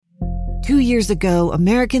2 years ago,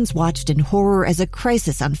 Americans watched in horror as a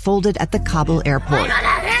crisis unfolded at the Kabul airport.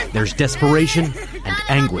 There's desperation and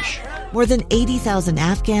anguish. More than 80,000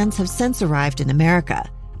 Afghans have since arrived in America,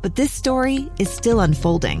 but this story is still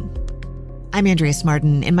unfolding. I'm Andrea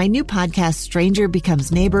Smartin. In my new podcast, Stranger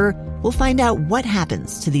Becomes Neighbor, we'll find out what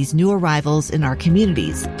happens to these new arrivals in our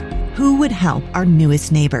communities. Who would help our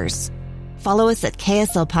newest neighbors? Follow us at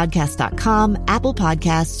kslpodcast.com, Apple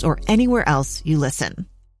Podcasts, or anywhere else you listen.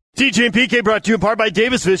 DJ and PK brought to you in part by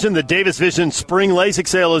Davis Vision. The Davis Vision Spring LASIK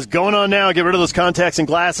sale is going on now. Get rid of those contacts and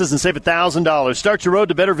glasses and save $1,000. Start your road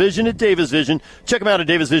to better vision at Davis Vision. Check them out at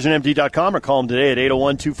davisvisionmd.com or call them today at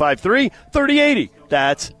 801-253-3080.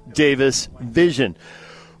 That's Davis Vision.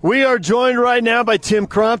 We are joined right now by Tim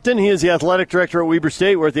Crompton. He is the athletic director at Weber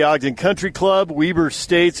State. We're at the Ogden Country Club. Weber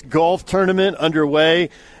State's golf tournament underway.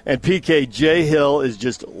 And PK J. Hill is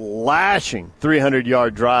just lashing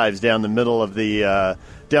 300-yard drives down the middle of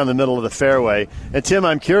the fairway. And, Tim,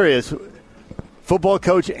 I'm curious, football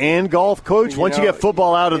coach and golf coach, once you get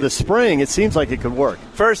football out of the spring, it seems like it could work.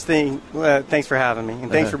 First thing, thanks for having me,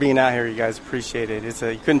 and thanks for being out here, you guys. Appreciate it.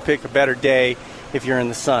 You couldn't pick a better day if you're in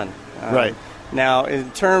the sun. Right. Now, in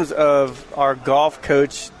terms of our golf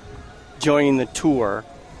coach joining the tour,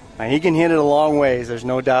 he can hit it a long ways. There's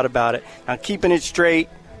no doubt about it. Now, keeping it straight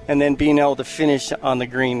and then being able to finish on the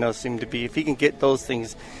green, those seem to be. If he can get those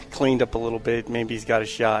things cleaned up a little bit, maybe he's got a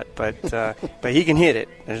shot. But he can hit it.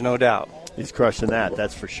 There's no doubt. He's crushing that.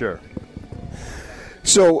 That's for sure.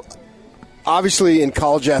 So, obviously, in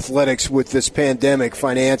college athletics with this pandemic,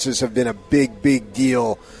 finances have been a big, big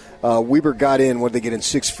deal. Weber got in, what did they get in,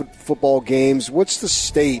 6 football games? What's the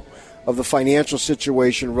state of the financial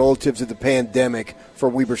situation relative to the pandemic for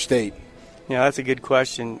Weber State? Yeah, that's a good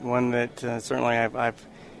question, one that certainly I've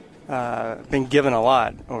been given a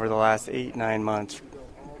lot over the last 8-9 months.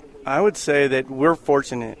 I would say that we're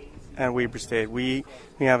fortunate at Weber State. We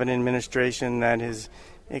have an administration that is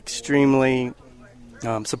extremely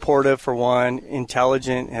supportive, for one,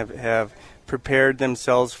 intelligent, have prepared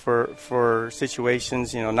themselves for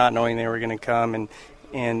situations, not knowing they were going to come,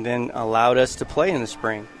 and then allowed us to play in the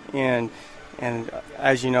spring. And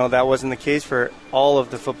as you know, that wasn't the case for all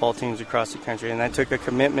of the football teams across the country, and that took a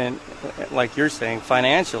commitment, like you're saying,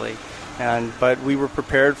 financially. But we were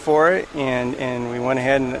prepared for it, and we went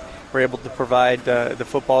ahead and were able to provide the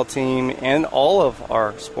football team and all of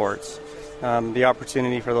our sports the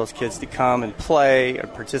opportunity for those kids to come and play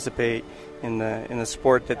and participate in the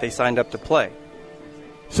sport that they signed up to play.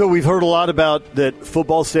 So we've heard a lot about that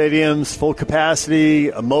football stadiums, full capacity.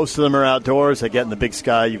 Most of them are outdoors. I get in the Big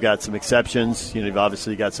Sky. You've got some exceptions. You've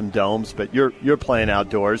obviously got some domes, but you're playing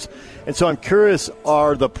outdoors. And so I'm curious,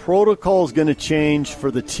 are the protocols going to change for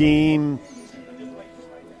the team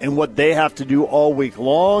and what they have to do all week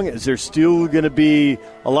long? Is there still going to be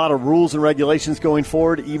a lot of rules and regulations going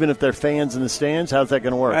forward, even if they're fans in the stands? How's that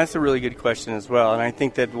going to work? That's a really good question as well. And I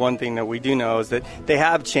think that one thing that we do know is that they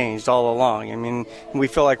have changed all along. I mean, we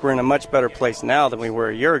feel like we're in a much better place now than we were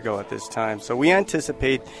a year ago at this time. So we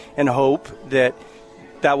anticipate and hope that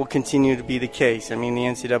will continue to be the case. I mean, the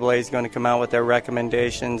NCAA is going to come out with their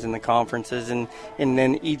recommendations in the conferences, and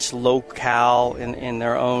then each locale in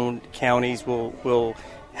their own counties will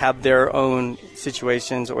have their own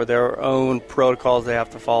situations or their own protocols they have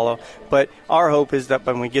to follow. But our hope is that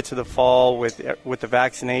when we get to the fall with the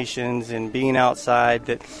vaccinations and being outside,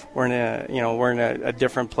 that we're in a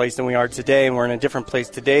different place than we are today, and we're in a different place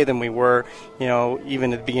today than we were,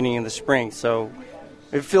 even at the beginning of the spring. So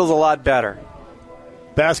it feels a lot better.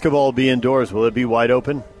 Basketball will be indoors. Will it be wide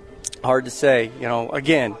open? Hard to say.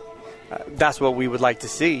 Again, that's what we would like to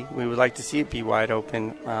see. We would like to see it be wide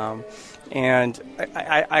open. And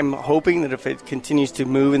I'm hoping that if it continues to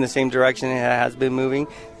move in the same direction it has been moving,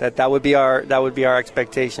 that would be our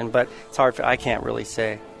expectation. But it's hard. I can't really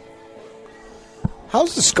say.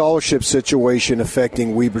 How's the scholarship situation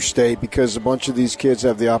affecting Weber State? Because a bunch of these kids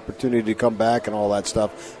have the opportunity to come back and all that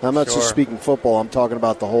stuff. And I'm not just speaking football. I'm talking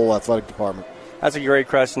about the whole athletic department. That's a great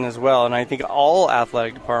question as well. And I think all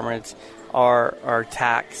athletic departments are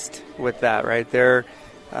taxed with that, right? They're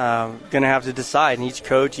going to have to decide, and each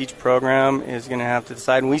coach, each program is going to have to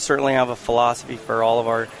decide. And we certainly have a philosophy for all of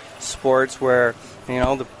our sports where,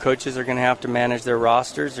 the coaches are going to have to manage their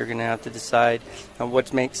rosters. They're going to have to decide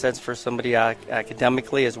what makes sense for somebody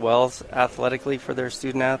academically as well as athletically for their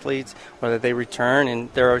student athletes, whether they return.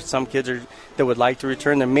 And there are some kids that would like to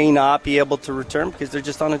return. They may not be able to return because they're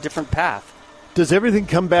just on a different path. Does everything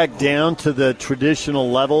come back down to the traditional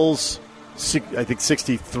levels? I think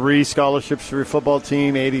 63 scholarships for your football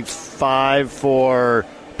team, 85 for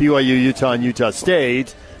BYU, Utah, and Utah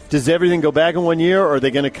State. Does everything go back in 1 year, or are they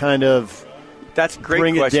going to kind of That's a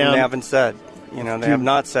great question. They haven't said. They have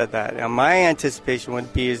not said that. Now, my anticipation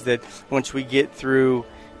would be is that once we get through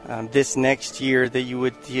this next year, that you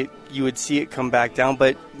would see it come back down.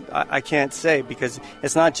 But I can't say, because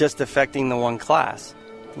it's not just affecting the one class.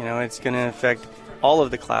 It's going to affect all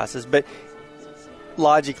of the classes. But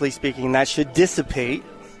logically speaking, that should dissipate.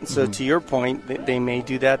 So to your point, they may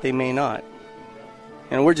do that, they may not.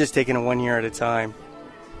 And we're just taking it 1 year at a time.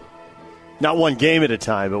 Not one game at a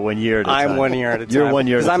time, but 1 year at a time. I'm 1 year at a time. You're 1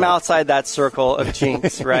 year at a time. Because I'm outside that circle of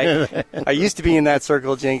jinx, right? I used to be in that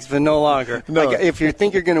circle of jinx, but no longer. No. Like, if you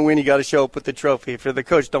think you're going to win, you got to show up with the trophy. If you're the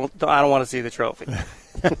coach, I don't want to see the trophy.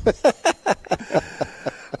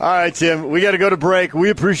 All right, Tim, we got to go to break. We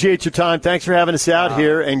appreciate your time. Thanks for having us out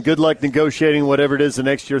here, and good luck negotiating whatever it is the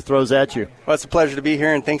next year throws at you. Well, it's a pleasure to be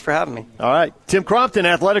here, and thanks for having me. All right. Tim Crompton,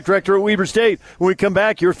 Athletic Director at Weber State. When we come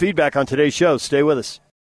back, your feedback on today's show. Stay with us.